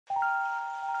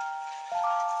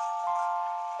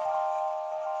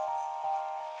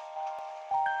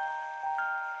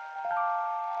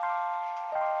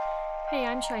Hey,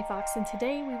 I'm Shyfoxx, and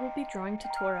today we will be drawing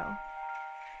Totoro.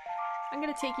 I'm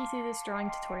going to take you through this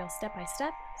drawing tutorial step by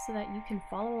step so that you can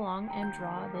follow along and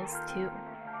draw this too.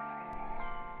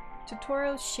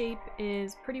 Totoro's shape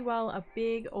is pretty well a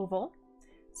big oval,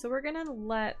 so we're going to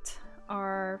let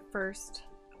our first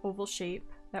oval shape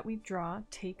that we draw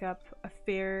take up a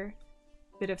fair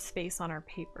bit of space on our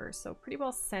paper, so pretty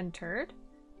well centered.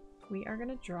 We are going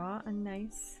to draw a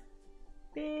nice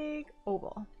big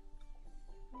oval.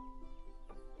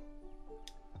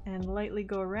 And lightly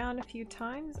go around a few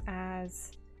times,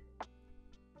 as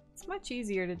it's much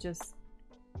easier to just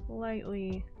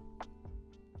lightly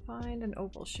find an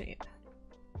oval shape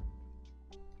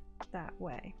that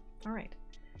way. All right,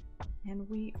 and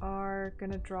we are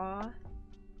gonna draw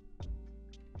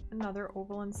another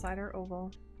oval inside our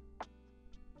oval,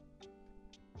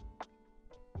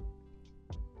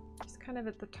 just kind of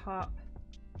at the top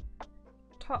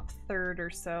third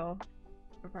or so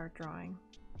of our drawing.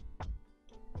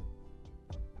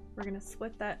 We're going to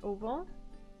split that oval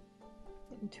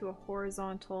into a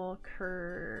horizontal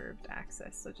curved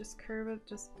axis. So just curve it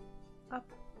just up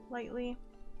lightly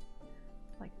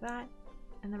like that.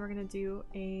 And then we're going to do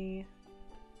a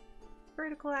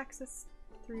vertical axis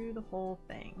through the whole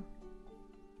thing.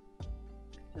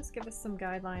 Just give us some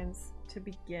guidelines to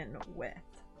begin with.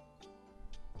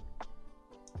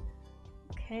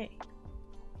 Okay,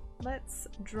 let's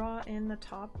draw in the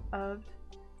top of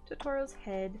Totoro's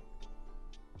head.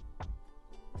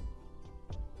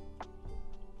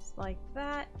 Like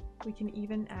that. We can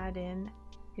even add in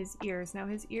his ears. Now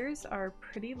his ears are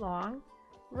pretty long.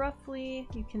 Roughly,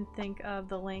 you can think of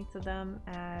the length of them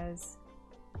as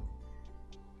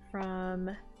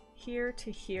from here to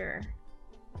here.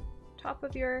 Top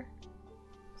of your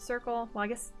circle, well I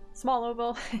guess small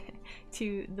oval,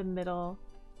 to the middle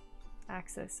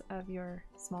axis of your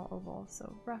small oval.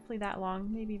 So roughly that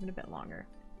long, maybe even a bit longer.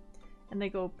 And they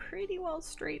go pretty well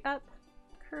straight up,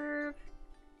 curve,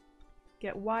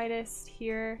 get widest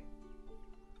here,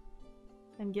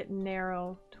 and get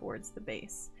narrow towards the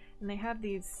base. And they have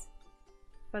these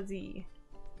fuzzy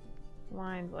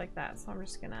lines like that, so I'm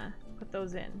just gonna put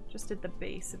those in just at the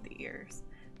base of the ears.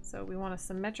 So we want to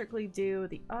symmetrically do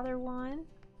the other one,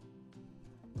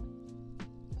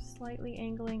 slightly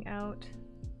angling out,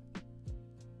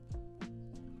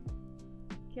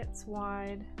 gets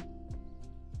wide,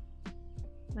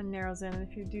 then narrows in. And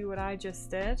if you do what I just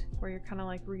did, where you're kind of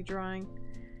like redrawing,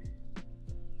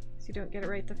 so you don't get it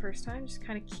right the first time, just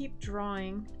kind of keep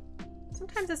drawing.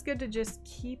 Sometimes it's good to just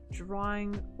keep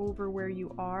drawing over where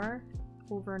you are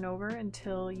over and over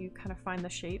until you kind of find the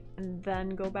shape, and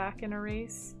then go back and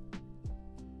erase,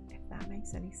 if that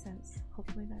makes any sense.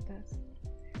 Hopefully that does.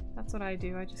 That's what I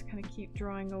do. I just kind of keep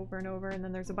drawing over and over, and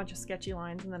then there's a bunch of sketchy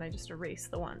lines, and then I just erase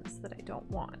the ones that I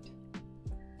don't want.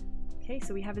 Okay,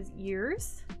 so we have his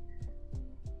ears.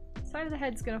 Side of the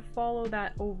head's gonna follow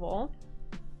that oval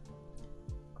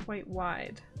quite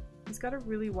wide. He's got a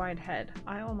really wide head.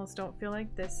 I almost don't feel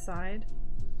like this side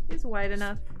is wide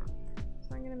enough,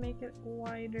 so I'm gonna make it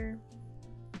wider.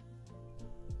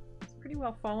 It's pretty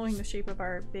well following the shape of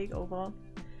our big oval.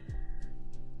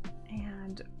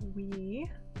 And we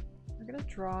are gonna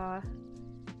draw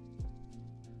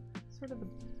sort of the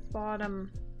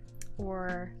bottom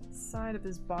or side of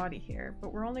his body here,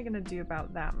 but we're only going to do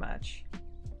about that much.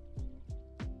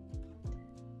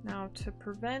 Now, to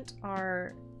prevent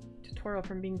our tutorial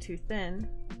from being too thin,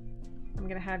 I'm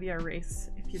going to have you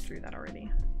erase if you drew that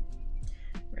already.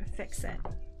 We're going to fix it.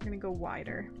 We're going to go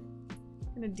wider.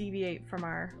 I'm going to deviate from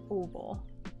our oval.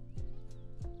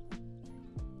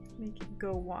 Make it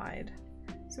go wide.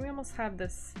 So we almost have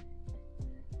this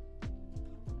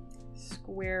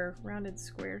square, rounded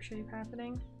square shape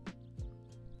happening.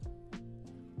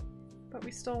 But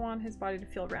we still want his body to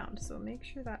feel round, so make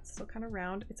sure that's still kind of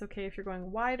round. It's okay if you're going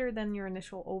wider than your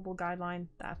initial oval guideline,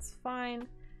 that's fine.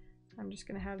 I'm just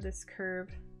gonna have this curve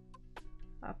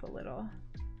up a little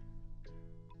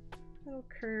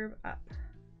curve up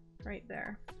right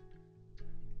there.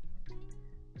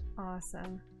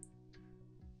 Awesome.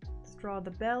 Let's draw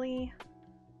the belly.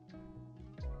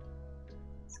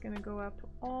 It's gonna go up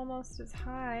almost as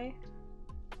high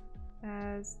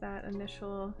as that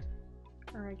initial,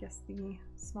 or I guess the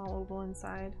small oval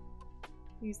inside.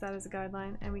 Use that as a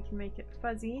guideline, and we can make it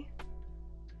fuzzy.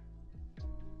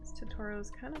 This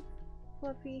Totoro's kind of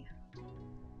fluffy.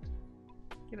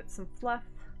 Give it some fluff.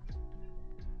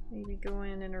 Maybe go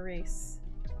in and erase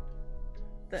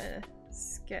the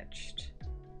sketched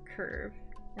curve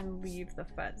and leave the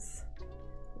fuzz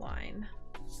line.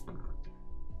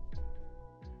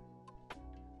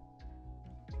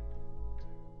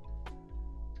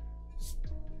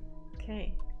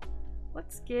 Okay,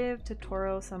 let's give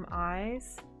Totoro some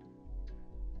eyes.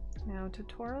 Now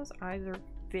Totoro's eyes are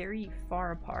very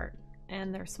far apart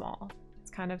and they're small.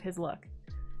 It's kind of his look.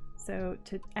 So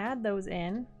to add those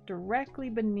in directly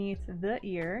beneath the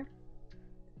ear,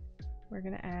 we're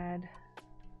gonna add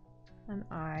an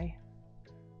eye.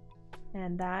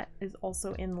 And that is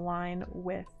also in line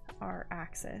with our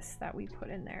axis that we put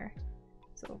in there.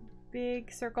 So big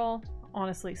circle,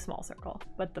 honestly small circle,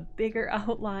 but the bigger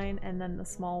outline and then the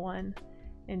small one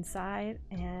inside,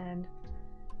 and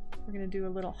we're gonna do a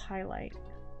little highlight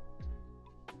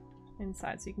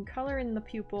inside. So you can color in the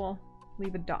pupil,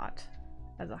 leave a dot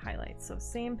as a highlight. So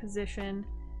same position,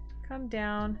 come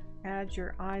down, add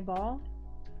your eyeball.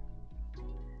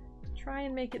 Try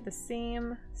and make it the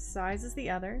same size as the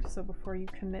other. So before you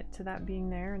commit to that being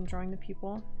there and drawing the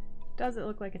pupil, does it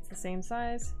look like it's the same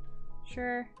size?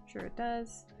 Sure it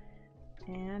does.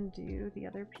 And do the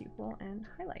other pupil and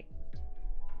highlight.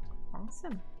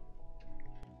 Awesome.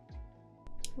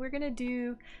 We're gonna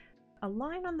do a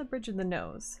line on the bridge of the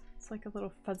nose. It's like a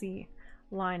little fuzzy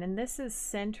line, and this is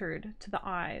centered to the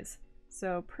eyes.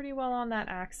 So pretty well on that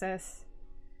axis,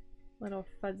 little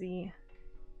fuzzy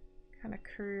kind of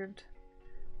curved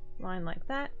line like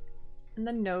that. And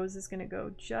the nose is gonna go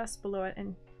just below it,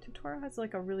 and Totoro has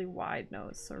like a really wide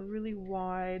nose, so a really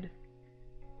wide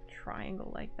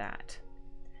triangle like that.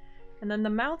 And then the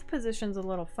mouth position's a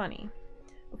little funny.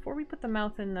 Before we put the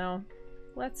mouth in though,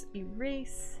 let's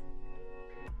erase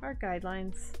our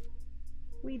guidelines.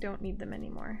 We don't need them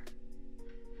anymore.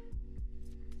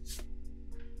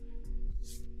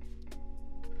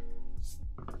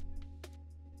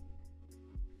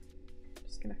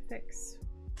 Just gonna fix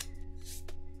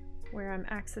where I'm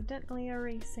accidentally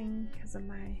erasing because of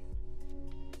my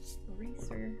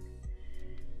eraser.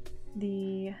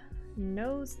 The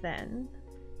nose then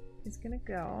is gonna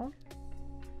go,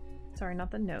 sorry, not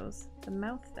the nose, the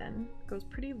mouth then goes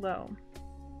pretty low.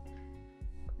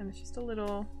 And it's just a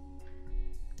little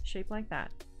shape like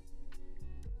that.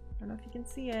 I don't know if you can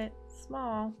see it,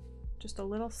 small, just a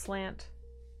little slant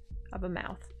of a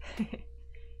mouth.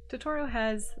 Totoro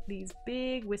has these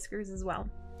big whiskers as well.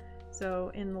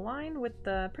 So in line with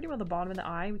the pretty well the bottom of the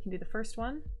eye, we can do the first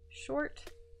one, short,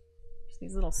 just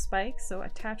these little spikes, so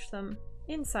attach them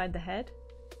inside the head.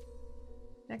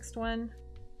 Next one,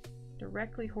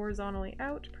 directly horizontally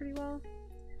out pretty well,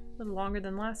 a little longer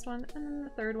than last one, and then the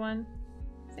third one,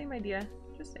 same idea,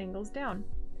 just angles down.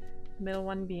 The middle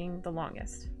one being the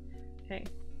longest. Okay,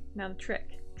 now the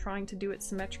trick, trying to do it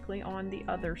symmetrically on the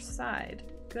other side.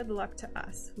 Good luck to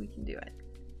us, we can do it.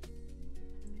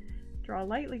 Draw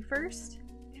lightly first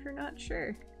if you're not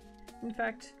sure. In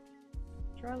fact,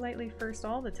 draw lightly first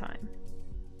all the time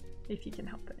if you can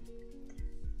help it.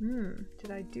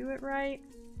 Did I do it right?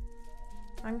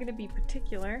 I'm gonna be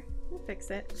particular and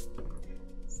fix it.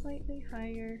 Slightly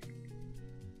higher.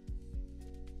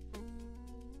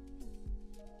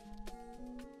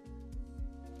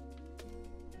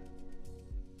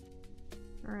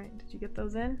 All right, did you get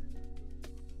those in?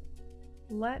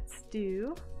 Let's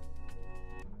do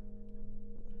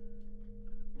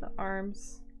the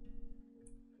arms.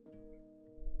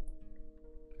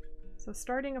 So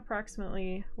starting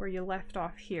approximately where you left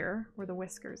off here, where the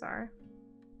whiskers are.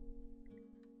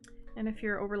 And if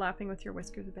you're overlapping with your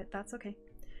whiskers a bit, that's okay.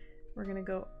 We're gonna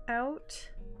go out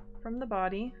from the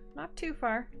body, not too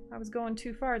far. I was going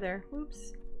too far there.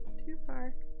 Oops, too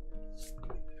far.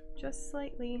 Just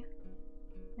slightly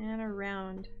and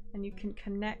around, and you can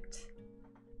connect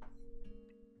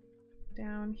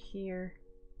down here.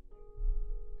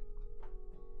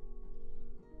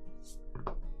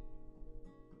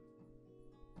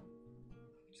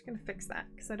 Just gonna fix that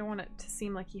because I don't want it to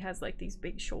seem like he has like these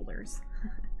big shoulders.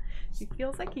 He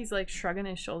feels like he's like shrugging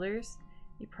his shoulders.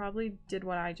 You probably did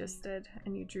what I just did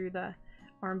and you drew the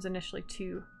arms initially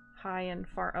too high and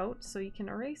far out, so you can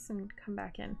erase and come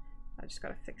back in. I just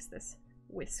gotta fix this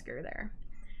whisker there.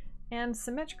 And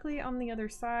symmetrically on the other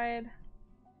side,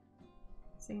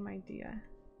 same idea.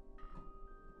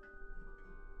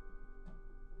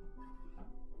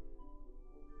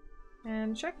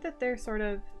 And check that they're sort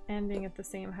of ending at the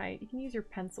same height. You can use your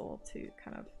pencil to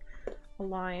kind of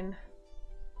align,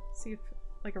 see if,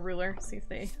 like a ruler, see if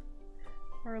they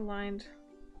are aligned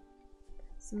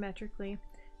symmetrically.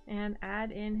 And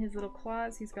add in his little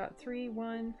claws. He's got 3,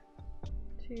 1,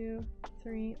 2,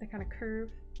 3. They kind of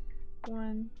curve.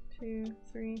 1, 2,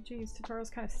 3. Geez, Totoro's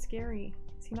kind of scary.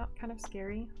 Is he not kind of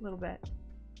scary? A little bit.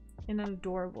 In an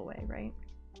adorable way, right?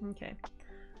 Okay.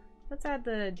 Let's add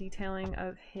the detailing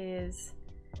of his,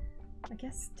 I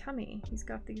guess, tummy. He's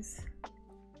got these,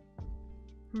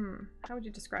 how would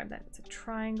you describe that? It's a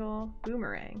triangle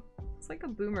boomerang. It's like a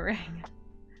boomerang.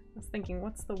 was thinking,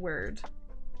 what's the word?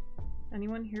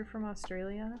 Anyone here from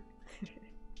Australia?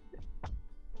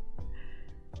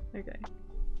 Okay.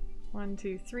 1,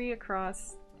 2, 3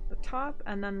 across the top,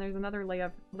 and then there's another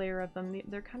layer of them.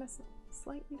 They're kind of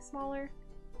slightly smaller.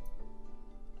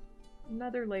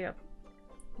 Another layup.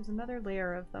 There's another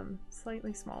layer of them,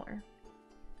 slightly smaller.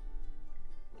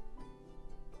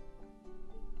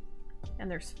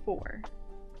 And there's 4.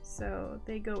 So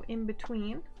they go in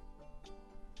between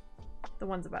the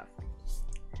ones above.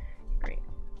 Great.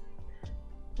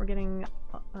 We're getting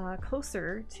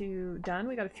closer to done.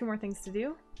 We got a few more things to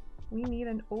do. We need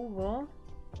an oval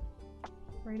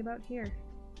right about here.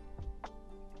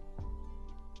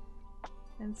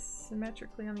 And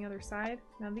symmetrically on the other side.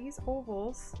 Now these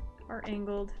ovals are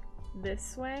angled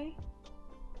this way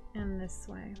and this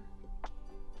way.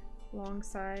 Long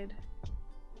side,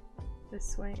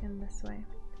 this way and this way.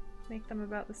 Make them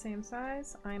about the same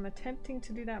size. I'm attempting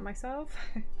to do that myself.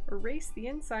 Erase the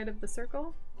inside of the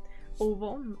circle.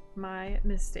 Oval, my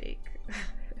mistake.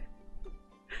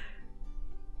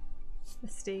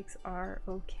 Mistakes are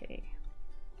okay.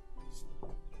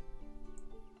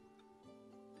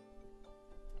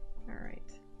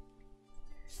 Alright.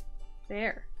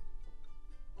 There.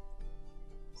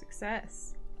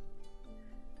 Success.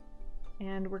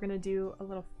 And we're gonna do a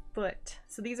little foot.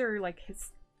 So these are like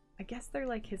his, I guess they're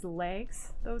like his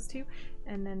legs, those two.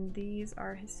 And then these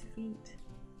are his feet.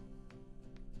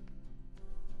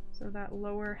 So that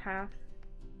lower half,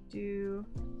 do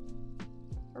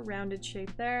a rounded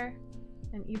shape there.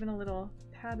 And even a little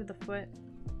pad of the foot,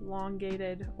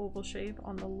 elongated oval shape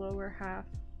on the lower half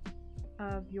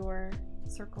of your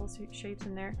circle shapes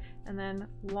in there. And then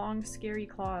long scary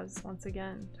claws once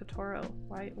again. Totoro,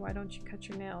 why don't you cut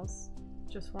your nails?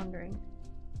 Just wondering.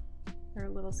 They're a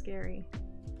little scary.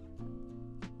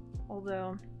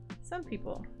 Although some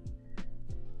people,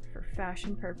 for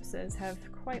fashion purposes, have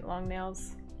quite long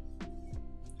nails.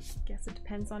 Guess it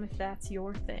depends on if that's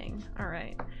your thing.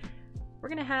 Alright. We're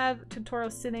gonna have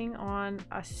Totoro sitting on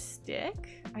a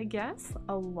stick, I guess.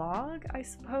 A log, I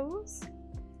suppose.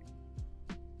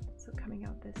 So coming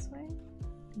out this way,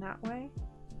 that way.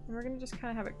 And we're gonna just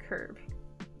kind of have it curve.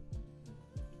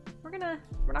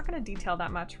 We're not gonna detail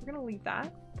that much. We're gonna leave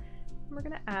that. And we're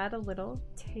gonna add a little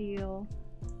tail.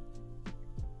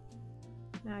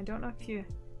 Now I don't know if you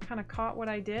kind of caught what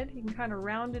I did. You can kind of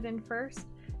round it in first,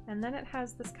 and then it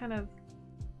has this kind of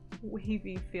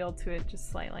wavy feel to it,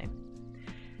 just slightly.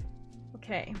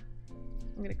 Okay,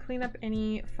 I'm gonna clean up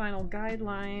any final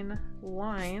guideline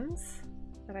lines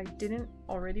that I didn't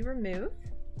already remove.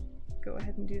 Go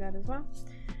ahead and do that as well.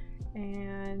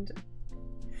 And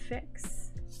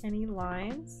fix any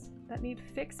lines that need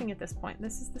fixing at this point.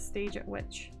 This is the stage at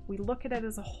which we look at it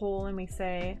as a whole and we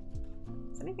say,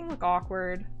 does anything look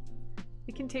awkward?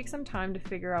 It can take some time to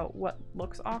figure out what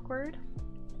looks awkward.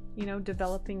 You know,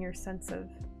 developing your sense of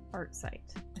art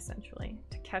sight, essentially,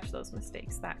 to catch those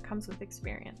mistakes. That comes with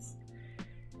experience.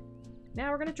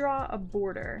 Now we're going to draw a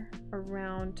border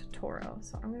around Totoro.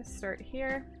 So I'm going to start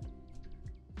here.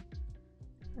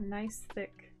 A nice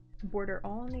thick border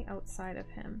all on the outside of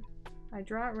him. I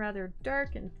draw it rather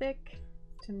dark and thick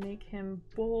to make him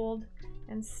bold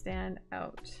and stand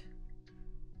out.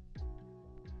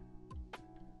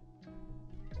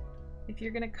 If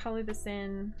you're going to color this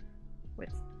in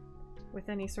with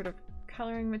any sort of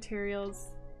coloring materials,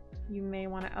 you may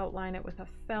want to outline it with a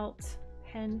felt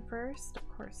pen first. Of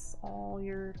course, all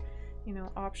your,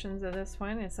 options at this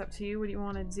point, it's up to you what you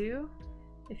want to do.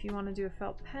 If you want to do a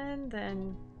felt pen,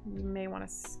 then you may want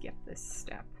to skip this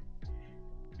step.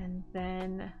 And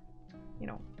then,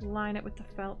 line it with the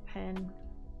felt pen,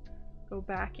 go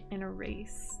back and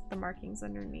erase the markings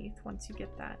underneath once you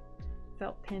get that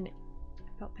felt pen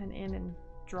in and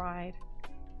dried.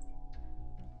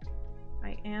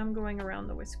 I am going around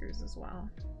the whiskers as well.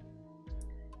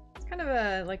 It's kind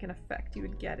of like an effect you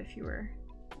would get if you were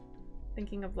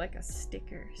thinking of like a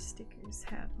sticker. Stickers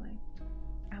have like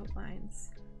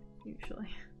outlines, usually.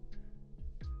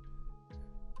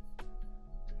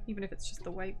 Even if it's just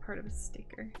the white part of a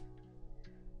sticker.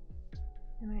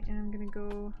 And I am gonna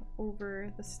go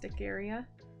over the stick area,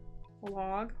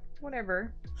 log,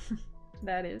 whatever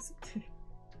that is.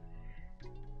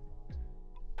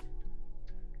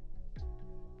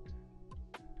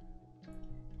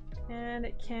 And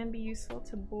it can be useful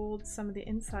to bold some of the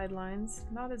inside lines.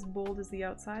 Not as bold as the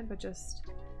outside, but just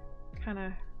kind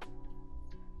of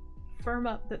firm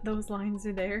up that those lines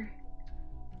are there.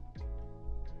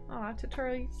 Aw,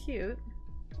 Totoro, you're cute.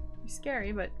 You're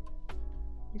scary, but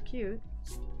you're cute.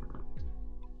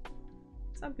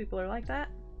 Some people are like that.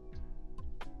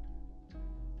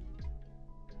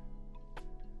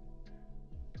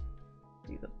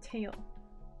 tail.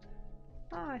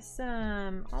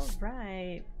 Awesome. All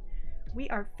right. We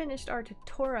are finished our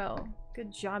Totoro.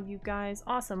 Good job, you guys.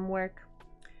 Awesome work.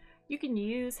 You can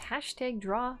use hashtag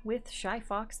draw with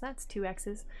Shyfoxx, that's 2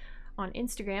 X's, on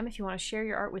Instagram if you want to share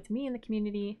your art with me in the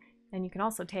community, and you can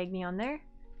also tag me on there.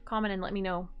 Comment and let me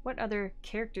know what other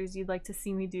characters you'd like to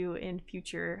see me do in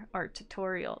future art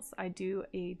tutorials. I do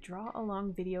a draw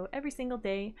along video every single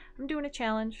day. I'm doing a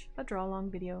challenge, a draw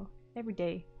along video every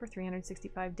day for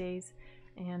 365 days,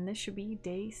 and this should be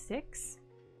day 6.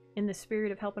 In the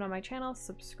spirit of helping on my channel,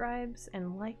 subscribes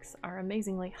and likes are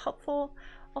amazingly helpful.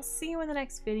 I'll see you in the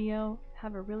next video.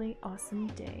 Have a really awesome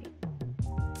day.